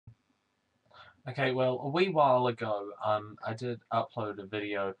Okay, well, a wee while ago, I did upload a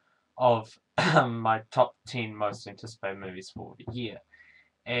video of my top 10 most anticipated movies for the year,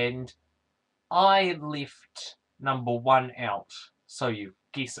 and I left number one out, so you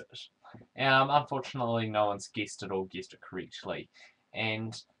guess it. Unfortunately, no one's guessed it or guessed it correctly,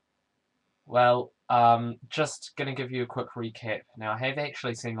 and well, just gonna give you a quick recap. Now, I have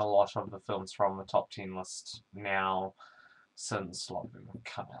actually seen a lot of the films from the top 10 list now since a lot of them have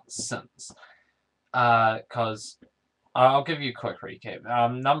come out since. Because I'll give you a quick recap.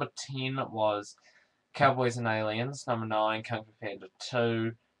 Number 10 was Cowboys and Aliens. Number 9, Kung Fu Panda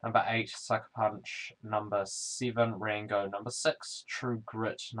 2. Number 8, Sucker Punch. Number 7, Rango. Number 6, True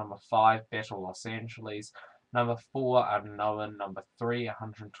Grit. Number 5, Battle Los Angeles. Number 4, Unknown. Number 3,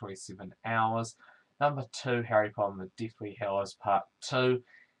 127 Hours. Number 2, Harry Potter and the Deathly Hallows Part 2.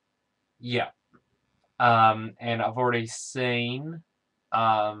 Yeah. And um, I've already seen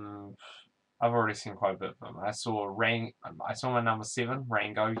quite a bit of them. I saw my number 7,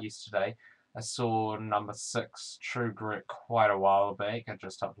 Rango, yesterday. I saw number 6, True Grit, quite a while back. I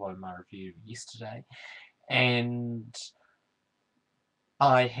just uploaded my review yesterday. And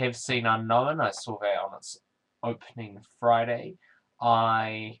I have seen Unknown. I saw that on its opening Friday.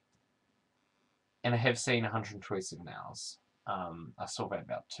 I and I have seen 127 Hours. I saw that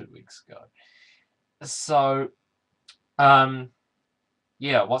about 2 weeks ago. So, um,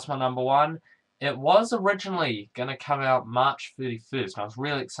 yeah, what's my number one? It was originally going to come out March 31st, and I was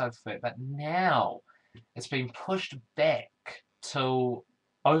really excited for that, but now it's been pushed back till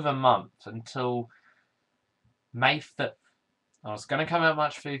over a month, until May 5th. I was going to come out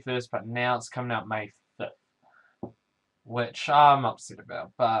March 31st, but now it's coming out May 5th, which I'm upset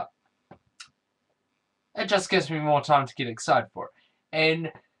about, but it just gives me more time to get excited for it.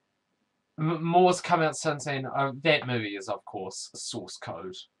 And more's come out since then. That movie is, of course, Source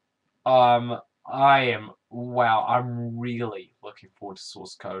Code. Um, I'm really looking forward to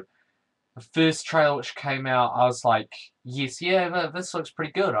Source Code. The first trailer which came out, I was like, yes, yeah, this looks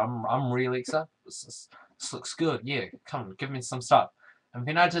pretty good. I'm really excited. This looks good. Yeah, come on, give me some stuff. And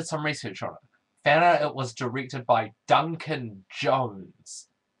then I did some research on it. Found out it was directed by Duncan Jones.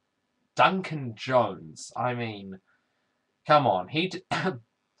 Duncan Jones. I mean, come on.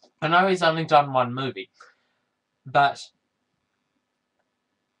 I know he's only done one movie, but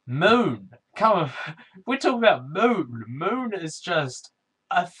Moon. Come on, we're talking about Moon. Moon is just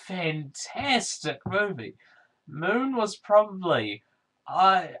a fantastic movie. Moon was probably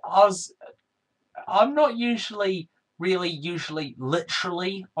I was I'm not usually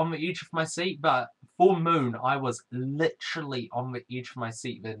literally on the edge of my seat, but for Moon I was literally on the edge of my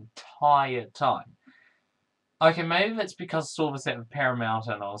seat the entire time. Okay, maybe it's because I saw this at the Paramount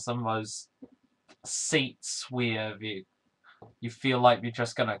or some of those seats where you feel like they're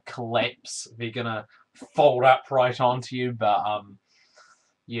just gonna collapse, they're gonna fold up right onto you, but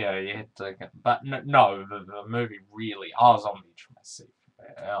yeah, you had to. But no, the movie really, I was on the edge of my seat.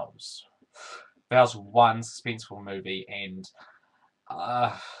 That was one suspenseful movie, and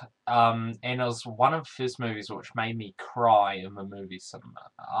it was one of the first movies which made me cry in the movie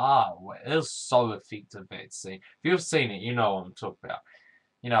cinema. It was so effective, that scene. If you've seen it, you know what I'm talking about.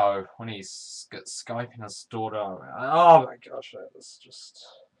 You know, when he's Skyping his daughter. Oh my gosh, that was just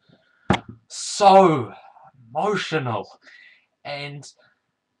so emotional. And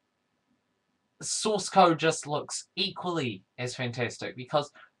source code just looks equally as fantastic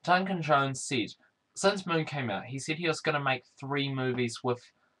because Duncan Jones said, since Moon came out, he said he was going to make 3 movies with.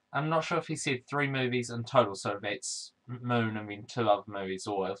 I'm not sure if he said 3 movies in total, so that's Moon and then 2 other movies,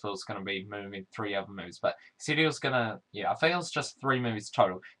 or if it was going to be Moon and 3 other movies. But he said he was going to, yeah, I think it was just 3 movies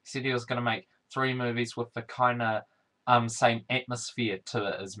total. He said he was going to make 3 movies with the kind of same atmosphere to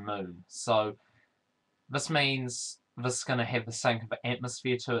it as Moon. So this means this is going to have the same kind of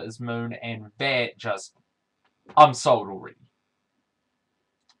atmosphere to it as Moon, and that just, I'm sold already.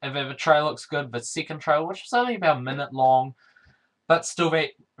 If the trailer looks good, the second trailer, which is only about a minute long, but still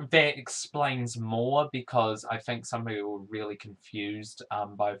that explains more, because I think some people were really confused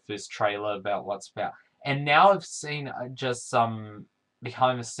by the first trailer about what's about. And now I've seen just some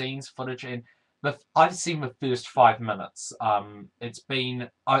behind the scenes footage, and I've seen the first 5 minutes. It's been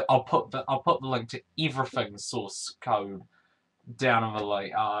I'll put the link to everything source code down in the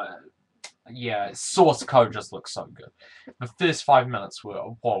link. Yeah, source code just looks so good. The first 5 minutes were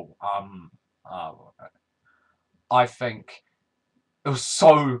whoa. Uh, I think it was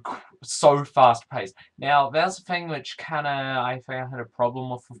so fast paced. Now that's the thing which kind of I think I had a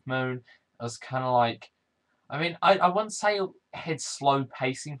problem with Moon. It was kind of like, I mean, I wouldn't say it had slow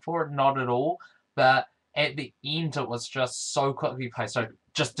pacing for it, not at all, but at the end it was just so quickly paced. I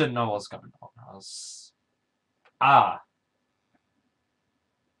just didn't know what was going on.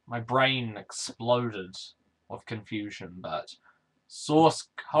 my brain exploded with confusion, but source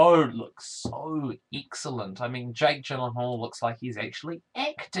code looks so excellent. I mean, Jake Gyllenhaal looks like he's actually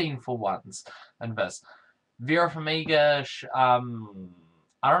acting for once in this. Vera Farmiga, I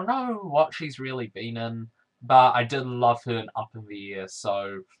don't know what she's really been in, but I did love her in Up in the Air,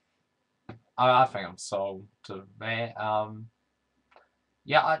 so I think I'm sold to that.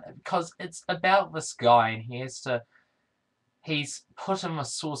 Yeah, because it's about this guy, and he's put in a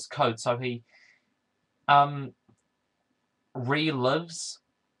source code, so he relives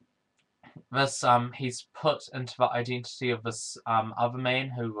this. He's put into the identity of this other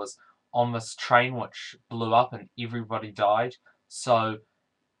man who was on this train which blew up and everybody died. So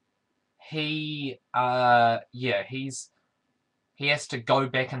he has to go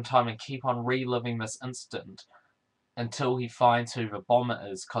back in time and keep on reliving this incident until he finds who the bomber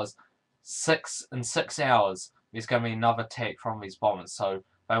is, because in 6 hours there's going to be another attack from these bombers, so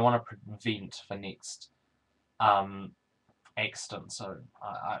they want to prevent the next accident. So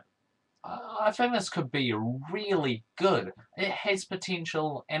I think this could be really good. It has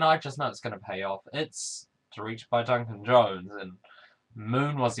potential, and I just know it's going to pay off. It's directed by Duncan Jones, and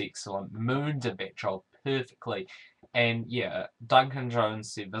Moon was excellent. Moon did that job perfectly. And yeah, Duncan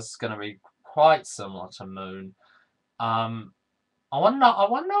Jones said this is going to be quite similar to Moon. I wonder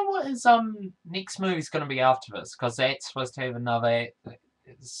what his next movie's going to be after this, because that's supposed to have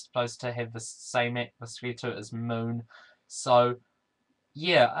it's supposed to have the same atmosphere to it as Moon. So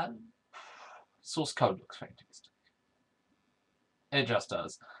yeah, source code looks fantastic. It just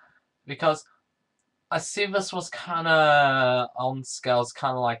does, because I see this was kind of on scales,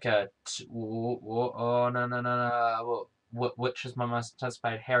 kind of like oh no no no no, which is my most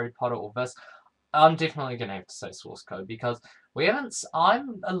anticipated, Harry Potter or this? I'm definitely gonna have to say source code, because we haven't.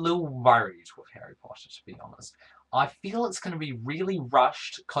 I'm a little worried with Harry Potter, to be honest. I feel it's gonna be really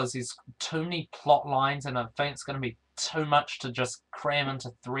rushed because there's too many plot lines, and I think it's gonna be too much to just cram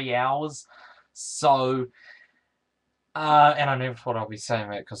into 3 hours. So. And I never thought I'd be saying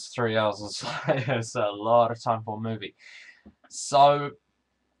that, because 3 hours is a lot of time for a movie. So,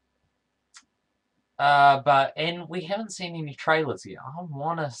 and we haven't seen any trailers yet. I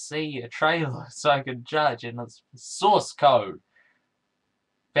want to see a trailer so I can judge, and it's source code.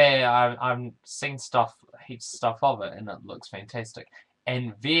 There, I'm seeing heaps of stuff of it, and it looks fantastic.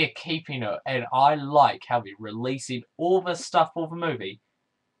 And they're keeping it, and I like how they're releasing all this stuff for the movie,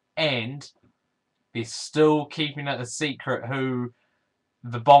 and they're still keeping it a secret who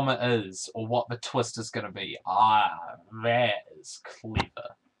the bomber is, or what the twist is going to be. That is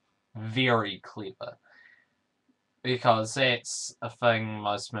clever. Very clever. Because that's a thing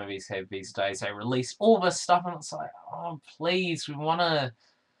most movies have these days. They release all this stuff, and it's like, oh, please, we want to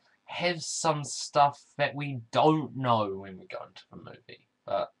have some stuff that we don't know when we go into the movie.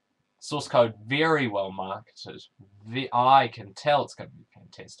 But source code, very well marketed. I can tell it's going to be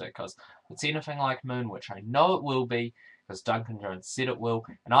fantastic, because it's anything like Moon, which I know it will be, because Duncan Jones said it will,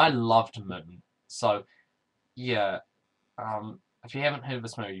 and I loved Moon. So, yeah, if you haven't heard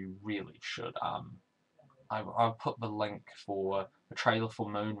this movie, you really should. I'll put the link for the trailer for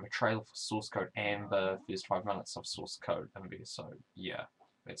Moon, the trailer for Source Code, and the first 5 minutes of Source Code in there. So, yeah,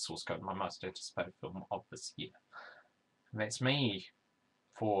 that's Source Code, my most anticipated film of this year. And that's me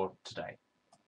for today.